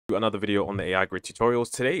Another video on the AI grid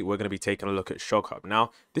tutorials. Today we're going to be taking a look at Shog.AI.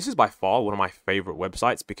 Now, this is by far one of my favorite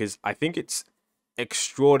websites because I think it's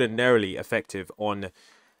extraordinarily effective on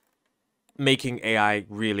making AI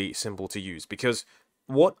really simple to use. Because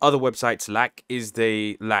what other websites lack is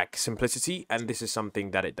they lack simplicity, and this is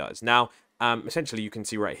something that it does. Now, essentially, you can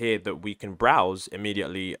see right here that we can browse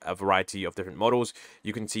immediately a variety of different models.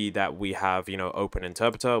 You can see that we have, Open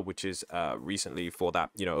Interpreter, which is recently for that,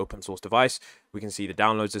 open source device. We can see the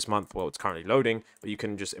downloads this month. Well, it's currently loading, but you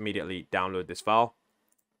can just immediately download this file.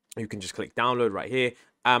 You can just click download right here.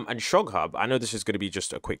 And Shog.AI, I know this is going to be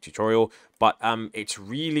just a quick tutorial, but it's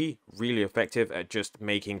really, really effective at just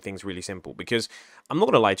making things really simple. Because I'm not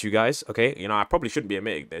going to lie to you guys, okay? I probably shouldn't be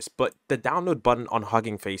admitting this, but the download button on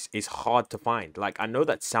Hugging Face is hard to find. Like, I know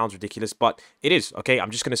that sounds ridiculous, but it is, okay?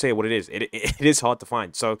 I'm just going to say what it is. It is hard to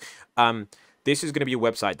find. So, this is going to be a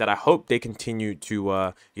website that I hope they continue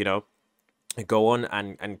to, go on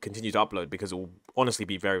and continue to upload, because it will honestly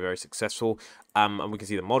be very, very successful. And we can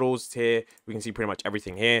see the models here. We can see pretty much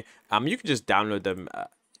everything here. You can just download them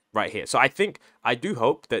right here. So I do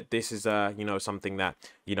hope that this is something that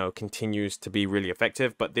continues to be really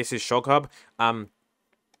effective. But this is Shog.AI, and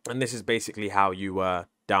this is basically how you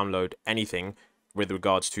download anything with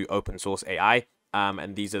regards to open source AI.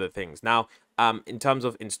 And these are the things. Now, in terms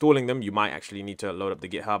of installing them, you might actually need to load up the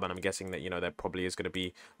GitHub, and I'm guessing that, there probably is going to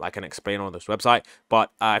be like an explainer on this website.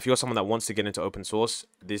 But if you're someone that wants to get into open source,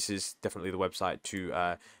 this is definitely the website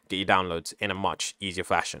to get your downloads in a much easier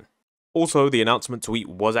fashion. Also, the announcement tweet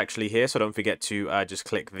was actually here, so don't forget to just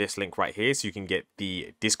click this link right here so you can get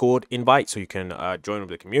the Discord invite, so you can join with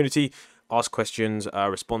the community, ask questions,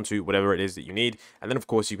 respond to whatever it is that you need. And then, of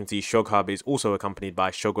course, you can see Shog.AI is also accompanied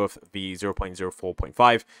by Shoggoth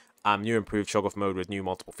v0.04.5. New improved Shoggoth mode with new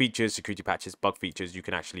multiple features, security patches, bug features. You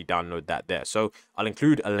can actually download that there. So I'll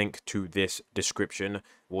include a link to this description,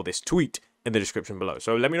 or this tweet, in the description below.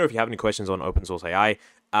 So let me know if you have any questions on open source AI,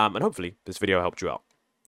 and hopefully this video helped you out.